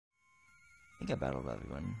think I battled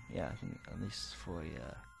everyone. Yeah, I think at least 4,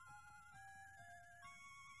 yeah.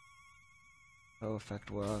 Repel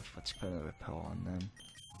effect wore off. Let's put another repel on them.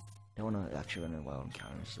 Don't want to actually run in wild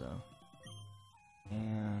encounters though.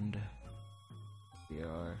 And we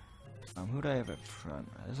are. Who do I have up front?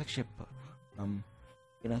 There's actually you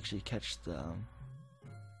can actually catch the.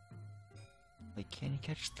 Like, can you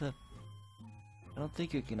catch the? I don't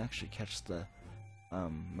think you can actually catch the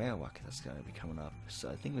Marowak that's gonna be coming up. So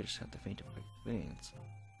I think we just have to faint for experience.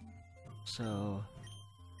 So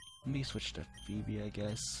let me switch to Phoebe, I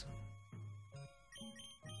guess.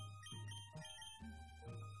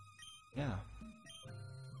 Yeah.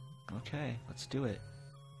 Okay, let's do it.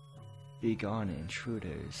 Be gone,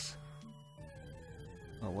 intruders.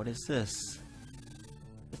 Oh, what is this?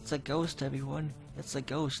 It's a ghost, everyone. It's a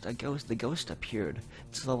ghost. A ghost. The ghost appeared.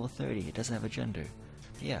 It's level 30. It doesn't have a gender.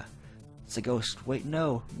 Yeah. It's a ghost. Wait,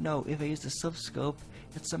 no. No, if I use the subscope,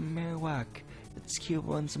 it's a Marowak. It's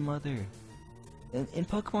Cubone's mother. In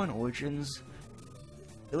Pokemon Origins,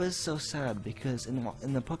 it was so sad because in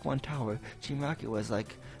the Pokemon Tower, Team Rocket was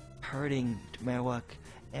like hurting Marowak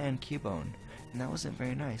and Cubone, and that wasn't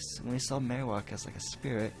very nice. When we saw Marowak as like a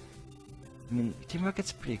spirit, I mean, Team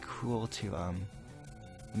Rocket's pretty cruel to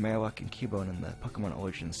Marowak and Cubone in the Pokemon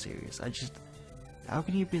Origins series. How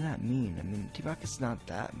can you be that mean? I mean, Team Rocket's not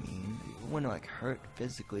that mean. You wouldn't like hurt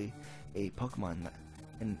physically a Pokemon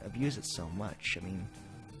and abuse it so much. I mean,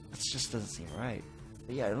 that just doesn't seem right.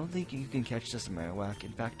 But yeah, I don't think you can catch this Marowak.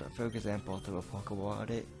 In fact, for example, I'll throw a Pokeball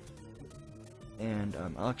at it. And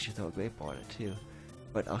I'll actually throw a Great Ball at it too.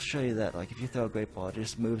 But I'll show you that, like, if you throw a Great Ball, it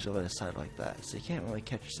just moves over the side like that. So you can't really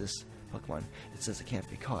catch this Pokemon. It says it can't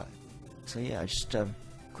be caught. So yeah, just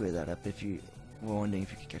clear that up if you were wondering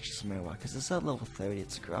if you could catch this Marowak. Because it's at level 30,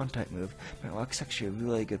 it's a ground type move. Marowak's actually a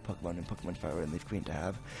really good Pokemon in Pokemon FireRed and Leaf Green to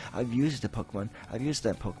have. I've used that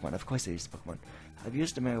Pokemon, of course I used the Pokemon. I've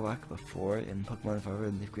used the Marowak before in Pokemon FireRed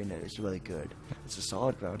and Leaf Green that is really good. It's a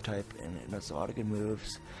solid ground type and it knows a lot of good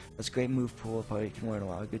moves. It's a great move pool, probably can learn a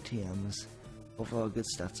lot of good TMs. Overall good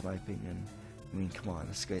stats in my opinion. I mean, come on,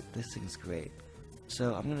 this thing's great.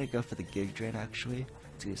 So I'm gonna go for the Gig Drain actually.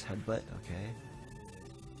 Let's use Headbutt, okay.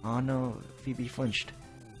 Oh no, Phoebe flinched.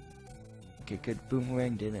 Okay, good.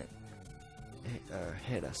 Boomerang didn't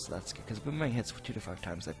hit us, so that's good. Because Boomerang hits 2 to 5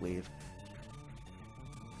 times, I believe.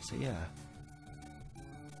 So yeah.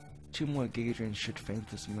 2 more Giga Drains should faint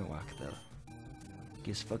this Marowak though.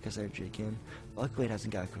 Gives Focus Energy again. Luckily it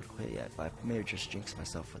hasn't got a critical hit yet, but I may have just jinxed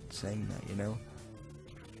myself with saying that, you know?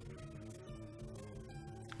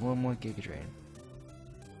 1 more Giga Drain.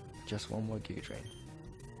 Just 1 more Giga Drain.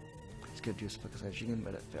 Could use Focus Energy again,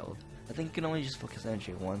 but it failed. I think you can only use Focus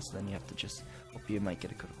Energy once, then you have to just hope you might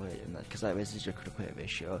get a critical hit in that, because that raises your critical hit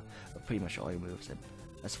ratio of pretty much all your moves,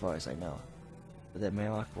 as far as I know. But then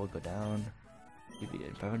Marowak will go down, give you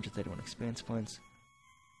 531 experience points.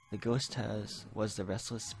 The ghost was the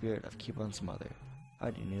restless spirit of Cubone's mother. I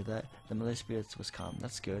already knew that. The mother spirit was calm,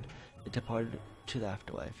 that's good. It departed to the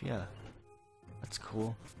afterlife, yeah. That's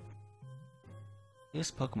cool.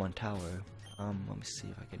 Here's Pokemon Tower. Let me see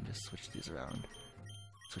if I can just switch these around.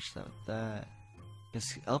 Switch that with that.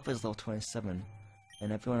 Because Alpha is level 27,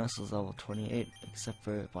 and everyone else is level 28, except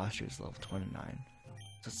for Blaster is level 29.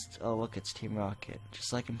 So oh look, it's Team Rocket.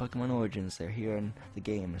 Just like in Pokemon Origins, they're here in the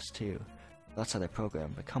games too. That's how they're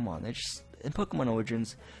programmed, but come on, they're just... In Pokemon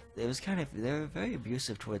Origins, they were very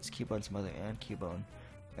abusive towards Cubone's mother and Cubone.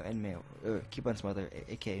 And Cubone's mother,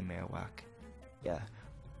 aka Marowak. Yeah.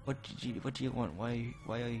 What do you want? Why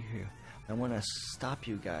are you here? I want to stop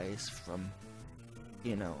you guys from,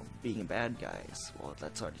 you know, being bad guys. Well,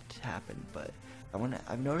 that's already happened, but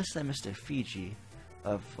I've noticed that Mr. Fiji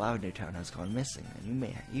of Lavender Town has gone missing,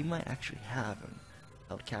 and you might actually have him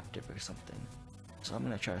held captive or something. So I'm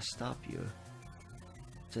gonna try to stop you.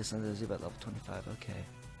 Say something to about level 25. Okay.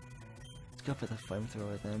 Let's go for the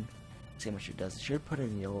flamethrower then. See how much it does. It should put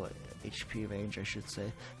in yellow HP range, I should say.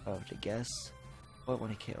 If I were to guess. Oh,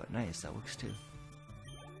 20k. Nice, that works too.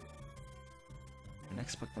 The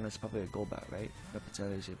next Pokemon is probably a Golbat, right? Nope, it's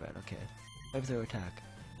another Zubat, okay. Flamethrower attack.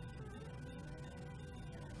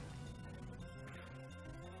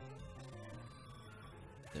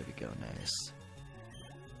 There we go, nice.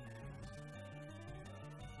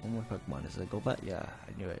 One more Pokemon, is it a Golbat? Yeah,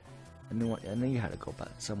 I knew it. I knew you had a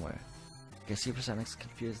Golbat somewhere. Okay, Supersonic's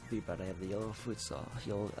confused me, but I have the yellow food cell.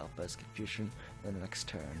 Yellow Alpha is confusion, then the next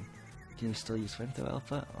turn. Can you still use Flamethrower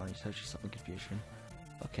Alpha? Oh, you touched yourself in confusion.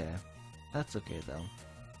 Okay. That's okay though.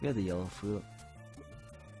 We have the yellow fruit.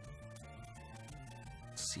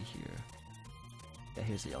 Let's see here. Yeah,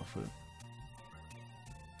 here's the yellow fruit.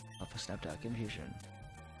 Alpha snapped out confusion.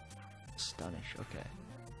 Astonish, okay.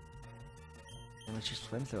 And let's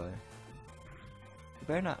just flamethrower. You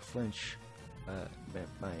better not flinch.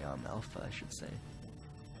 My alpha, I should say.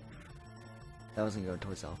 That wasn't going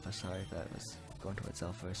towards alpha, sorry. That was going towards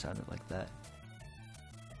alpha. It sounded like that.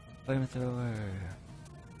 Flamethrower.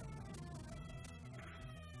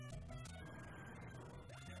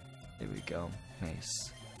 There we go.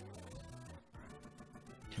 Nice.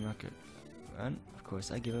 Team Rocket. Run. Of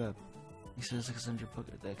course, I give up. Thanks for the 600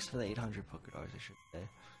 thanks for the 800 Poké Dollars, I should say.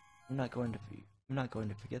 I'm not going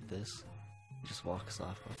to forget this. He just walks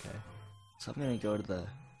off. Okay. So I'm gonna go to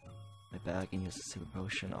my bag and use the super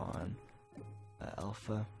potion on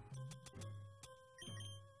Alpha.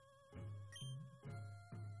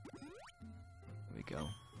 There we go.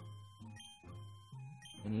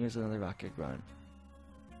 And here's another rocket grunt.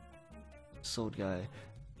 This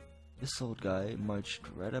old guy marched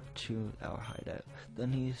right up to our hideout.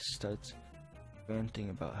 Then he starts ranting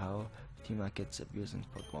about how Team Rocket's abusing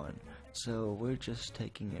Pokemon. So we're just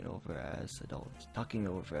talking it over as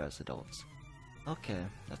adults. Okay,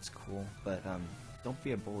 that's cool, but don't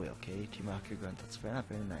be a bully, okay? Team Rocket Grunt, that's not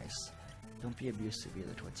very nice. Don't be abusive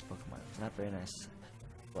either towards Pokemon. It's not very nice.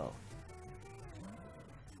 Well,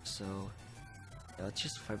 so yeah, let's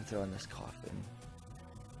just flamethrow on this coffin.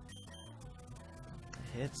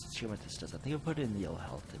 It hits. Let's see what this does. I think I'll put it in the yellow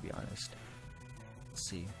health, to be honest. Let's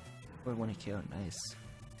see. 420 KO, nice.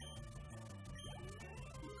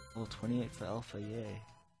 Level 28 for Alpha, yay.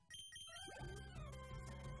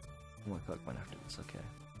 One more Pokemon after this, okay.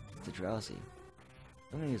 It's a Drowsy.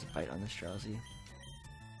 I'm gonna use a Bite on this Drowsy.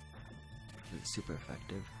 It's super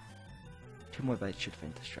effective. 2 more bites should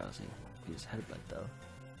faint this Drowsy. Use Headbutt though.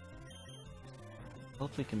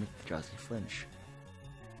 Hopefully can make the Drowsy flinch.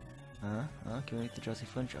 Huh? Can we make the Drowsy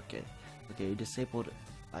flinch? Okay. Okay, you disabled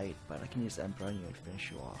Bite, but I can use Emperor on you and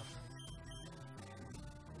finish you off.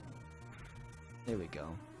 There we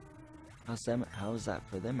go. How's that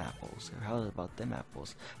for them apples? Or how about them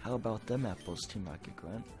apples? How about them apples, Team Rocket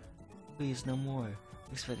Grunt? Please, no more.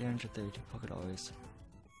 Thanks for 832 Poké Dollars.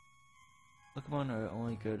 Pokemon are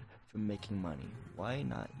only good for making money. Why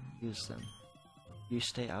not use them? You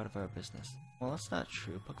stay out of our business. Well, that's not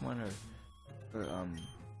true. Pokemon are for,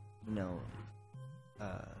 you know,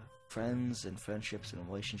 friends and friendships and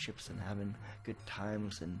relationships and having good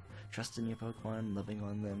times and trusting your Pokemon, living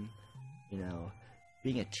on them, you know,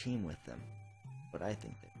 being a team with them. What I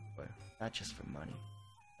think they're for, not just for money.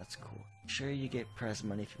 That's cool. Sure, you get prize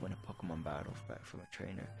money if you win a Pokemon battle from a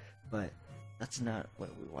trainer, but that's not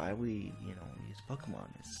why we, you know, use Pokemon.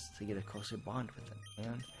 It's to get a closer bond with them,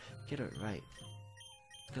 and get it right.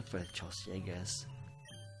 Good for Chelsea, I guess.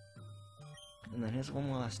 And then here's one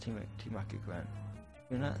more last Team Rocket Grunt.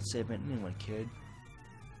 You're not saving anyone, kid.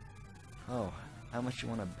 Oh, how much you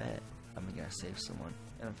want to bet I'm gonna save someone?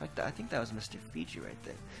 And in fact, I think that was Mr. Fiji right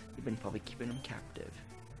there. You've been probably keeping him captive.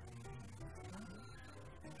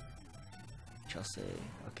 Chelsea,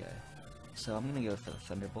 okay. So I'm gonna go for the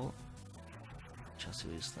Thunderbolt. Chelsea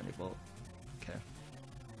will use Thunderbolt. Okay.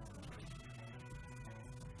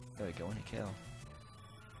 There we go, and a kill.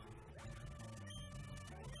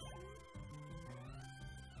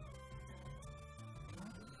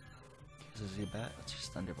 This is your bat. Let's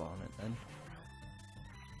just Thunderball on it then.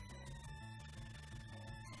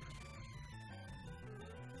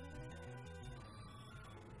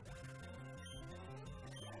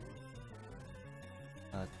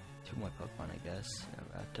 Two more Pokemon, I guess. Yeah,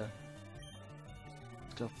 Rattata.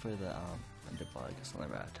 Let's go for the Thunderball, I guess, on the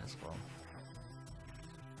Rattata as well.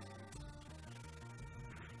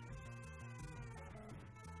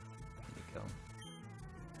 There we go.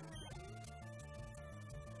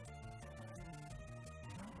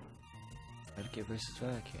 Mudkip versus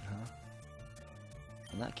Rattata, huh?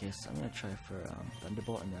 In that case, I'm gonna try for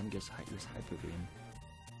Thunderbolt and then use Hyper Beam.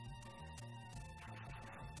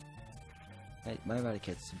 Hey, my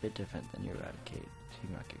Raticate's a bit different than your Raticate,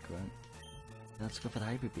 Team Rocket Grunt. Let's go for the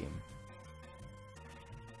Hyper Beam.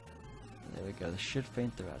 There we go, this should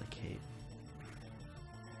faint the Raticate.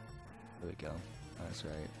 There we go, that's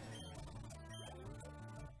right.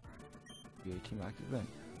 You're Team Rocket Grunt.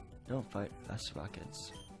 Don't fight us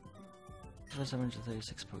Rockets. For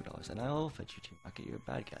 736 Poké Dollars, and I will fight you, Team Rocket, you're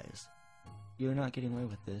bad guys. You're not getting away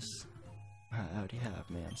with this. I already have,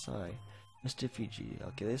 man, sorry. Mr. Fiji.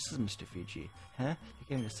 Okay, this is Mr. Fiji. Huh? You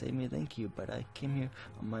came to save me? Thank you, but I came here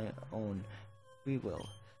on my own free will.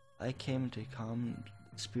 I came to calm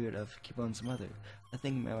the spirit of Cubone's mother. I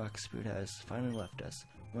think Marowak's spirit has finally left us.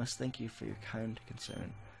 I must thank you for your kind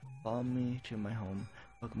concern. Follow me to my home,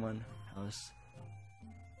 Pokemon house,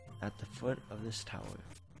 at the foot of this tower.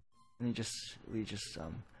 And we just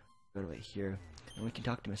go right here, and we can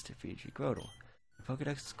talk to Mr. Fiji. Grotle. The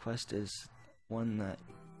Pokedex quest is one that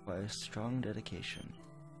requires strong dedication.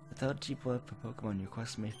 Without deep love for Pokemon, your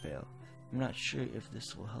quest may fail. I'm not sure if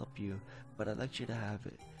this will help you, but I'd like you to have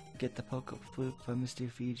it. Get the Poke Flute from Mr.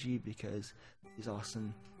 Fiji because he's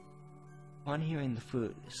awesome. Upon hearing the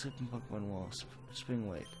flute, sleeping Pokemon will spring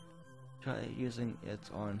awake. Try using it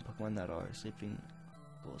on Pokemon that are sleeping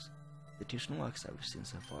pools. The two Snorlax I've seen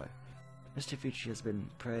so far. Mr. Fiji has been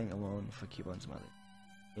praying alone for Cubone's mother.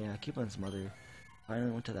 Yeah, Cubone's mother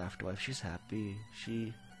finally went to the afterlife. She's happy.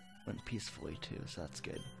 She went peacefully too, so that's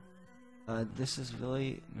good. This is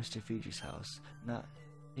really Mr. Fiji's house.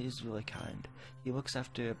 He's really kind. He looks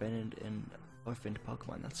after abandoned and orphaned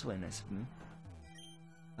Pokemon. That's really nice of him.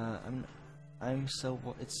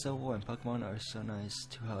 It's so warm. Pokemon are so nice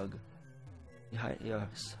to hug. You're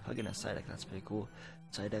hugging a Psyduck. That's pretty cool.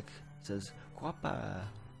 Psyduck says Guapa,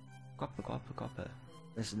 Guapa, Guapa, Guapa.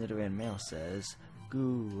 This Nidoran male says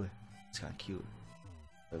Goo. It's kind of cute.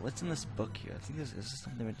 Wait, what's in this book here? I think is there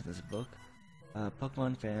something in this book?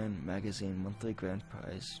 Pokemon Fan Magazine Monthly Grand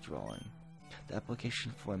Prize Drawing. The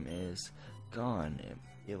application form is gone.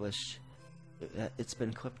 It's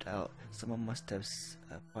been clipped out. Someone must have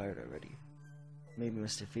applied already. Maybe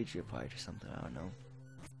Mr. Fiji applied or something. I don't know.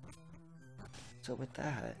 So with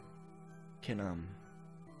that, can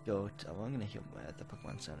go to. Oh, I'm gonna heal at the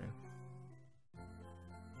Pokemon Center.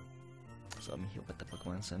 So let me heal at the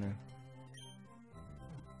Pokemon Center.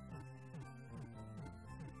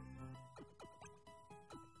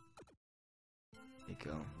 There you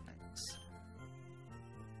go. Nice.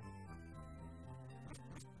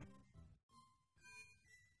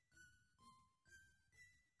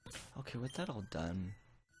 Okay, with that all done,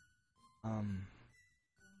 I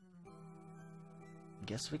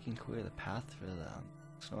guess we can clear the path for the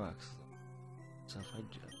Snorlax. So if I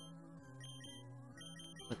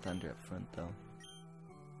put Thunder up front though.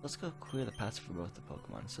 Let's go clear the paths for both the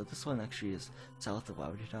Pokemon. So this one actually is south of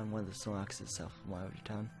Laverty Town. One of the Snorlax is south of Laverty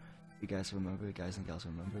Town. You guys remember, guys and gals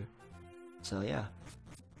remember. So yeah,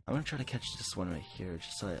 I'm gonna try to catch this one right here.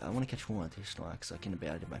 Just so I want to catch one of these Snorlax so I can be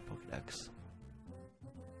added to my Pokedex.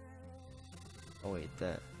 Oh wait,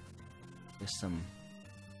 there's some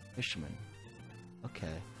fishermen.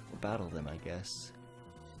 Okay, we'll battle them, I guess.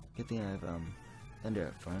 Good thing I have Thunder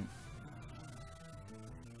up front.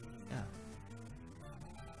 Yeah.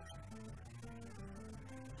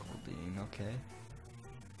 Goldeen, okay.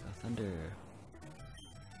 Thunder.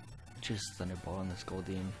 Just Thunderball on this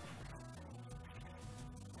Goldeen.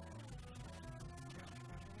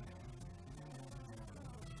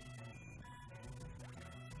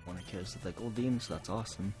 Wanna kills with the Goldeen, so that's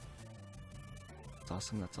awesome. That's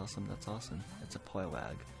awesome, that's awesome, that's awesome. It's a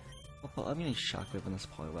Poliwag. Well, I'm gonna Shockwave on this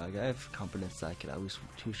Poliwag. I have confidence that I could at least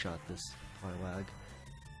two-shot this Poliwag.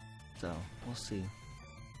 So, we'll see.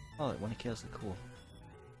 Oh, it wanna kills it, cool.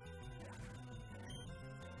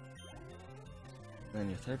 And then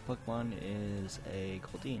your third Pokemon is a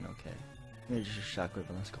Goldeen, okay. I'm gonna just Shockwave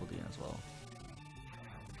on this Goldeen as well.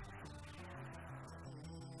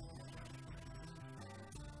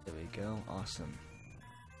 There we go, awesome.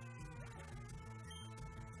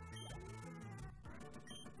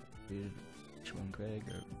 Chuan Greg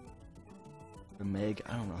or Meg,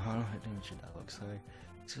 I don't know how I didn't should that look, sorry.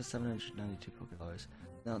 It's for 792 Pokedollars.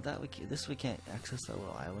 Now that we can't access that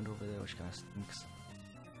little island over there, which kinda stinks.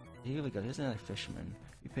 Here we go, here's another fisherman.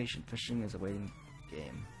 Be patient, fishing is a waiting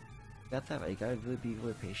game. Got that right, you gotta really be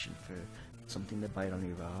really patient for something to bite on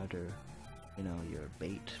your rod or, you know, your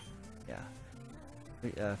bait.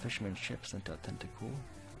 Yeah. Fisherman ship sent out Tentacool.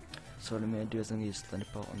 So what I'm gonna do is I'm gonna use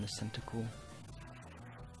Thunderbolt on this Tentacool.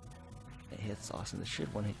 It hits awesome. This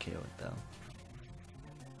should one hit KO it though.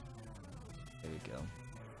 There we go.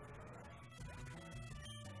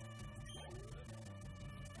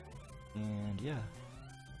 And yeah.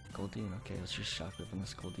 Goldeen, okay, let's just Shockwave on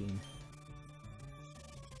this Goldeen.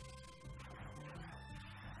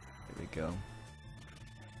 There we go.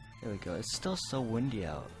 There we go. It's still so windy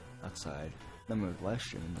outside. Number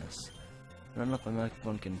question in this. I don't know if my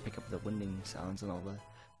microphone can pick up the winding sounds and all the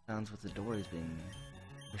sounds with the doors being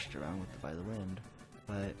pushed around by the wind.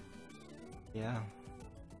 But yeah.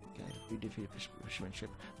 Okay, we defeated fisherman ship.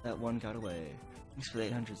 That one got away. Thanks for the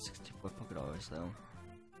 864 Pokedollars though.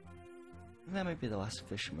 And that might be the last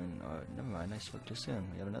fisherman, or never mind, I spoke too soon.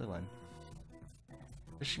 We have another one.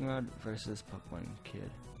 Fishing rod versus Pokemon Kid.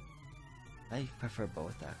 I prefer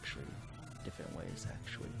both actually. Different ways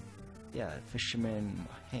actually. Yeah, Fisherman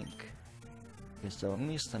Hank. Okay, so I'm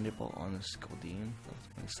gonna use Thunderbolt on this Goldeen. Level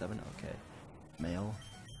 27, okay. Male.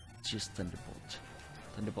 Let's use Thunderbolt.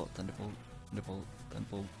 Thunderbolt, Thunderbolt, Thunderbolt,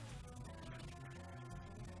 Thunderbolt.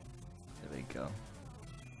 There we go.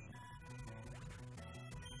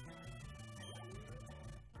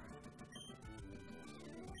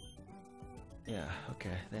 Yeah,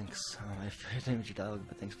 okay, thanks. I didn't your Dialga,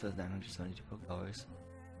 but thanks for the 972 $.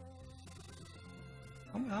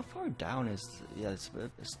 How far down is... Yeah, it's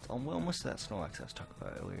almost that Snorlax I was talking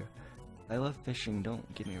about earlier. I love fishing,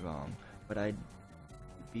 don't get me wrong, but I'd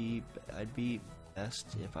be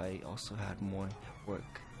best if I also had more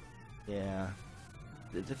work. Yeah.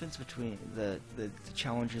 The difference between the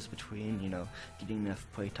challenges between, you know, getting enough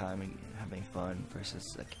playtime and having fun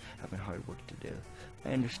versus like having hard work to do.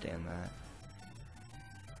 I understand that.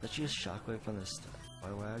 Let's use Shockwave on this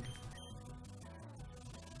Marowak.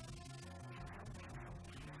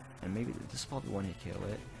 And maybe this is probably one hit kill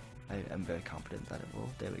it. I'm very confident that it will.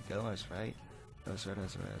 There we go, I was right. I was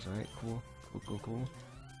right. Cool. Two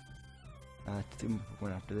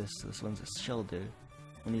Pokemon after this. So this one's a Shellder.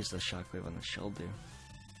 I'm gonna use the Shockwave on the Shellder.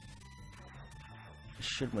 I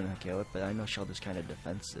should win a kill it, but I know Shelder's kind of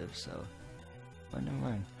defensive, so... Oh, never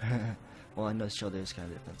mind. Well, I know Shelder's kind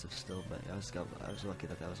of defensive still, but I was lucky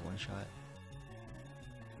that was one shot.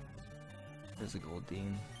 There's the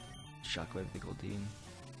Goldeen. Shockwave the Goldeen.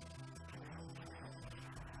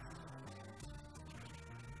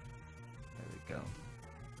 There we go.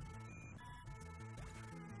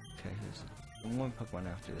 Okay, there's one Pokemon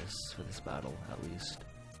after this, for this battle, at least.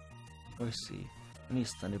 Uxie. I need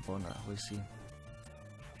Thunderbolt, not Uxie.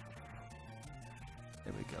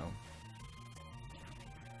 There we go.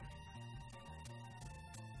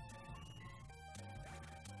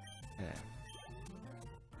 Okay.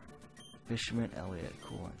 Fisherman Elliot,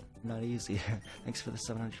 cool. Not easy. Thanks for the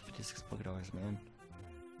 756 $, man.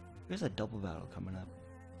 There's a double battle coming up.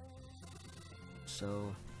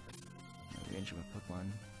 So, range of a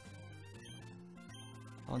Pokemon.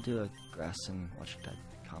 I'll do a grass and watch type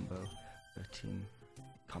combo, or team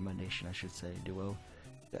combination, I should say, duo.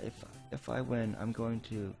 If I win, I'm going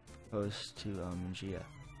to propose to Gia,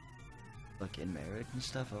 like in marriage and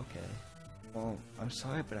stuff. Okay. Well, I'm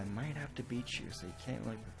sorry, but I might have to beat you, so you can't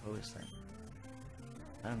like propose then.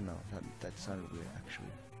 I don't know. That sounded weird,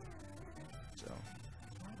 actually. So.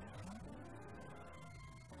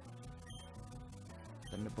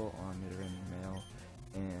 Thunderbolt on Nidoran male,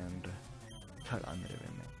 and cut on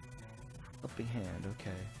Nidoran male. Helping Hand,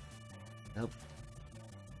 okay.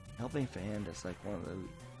 Helping Hand is like one of the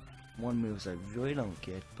moves I really don't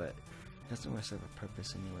get, but it doesn't really serve a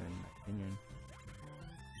purpose anywhere in my opinion.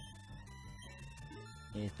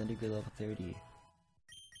 Yeah, Thundergrid level 30.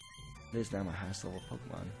 It is now my highest level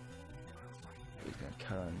Pokemon. He's gonna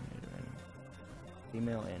cut on Nidoran.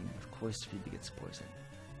 Female, and of course Phoebe gets poisoned.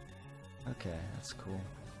 Okay, that's cool.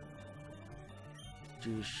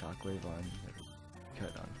 Choose Shockwave on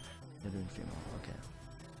cut on Nidoran female. Okay.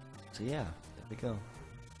 So yeah, there we go.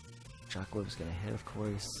 Shockwave's gonna hit, of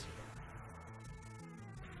course.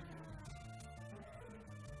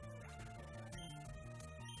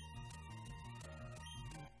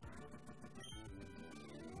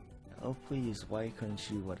 Oh please, why couldn't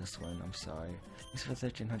you let us win? I'm sorry. Thanks for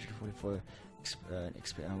 1344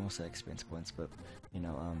 I almost said experience points, but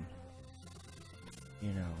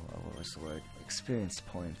what was the word? Experience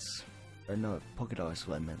points. Or no, $, is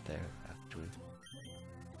what I meant there, actually.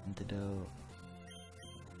 Antidote.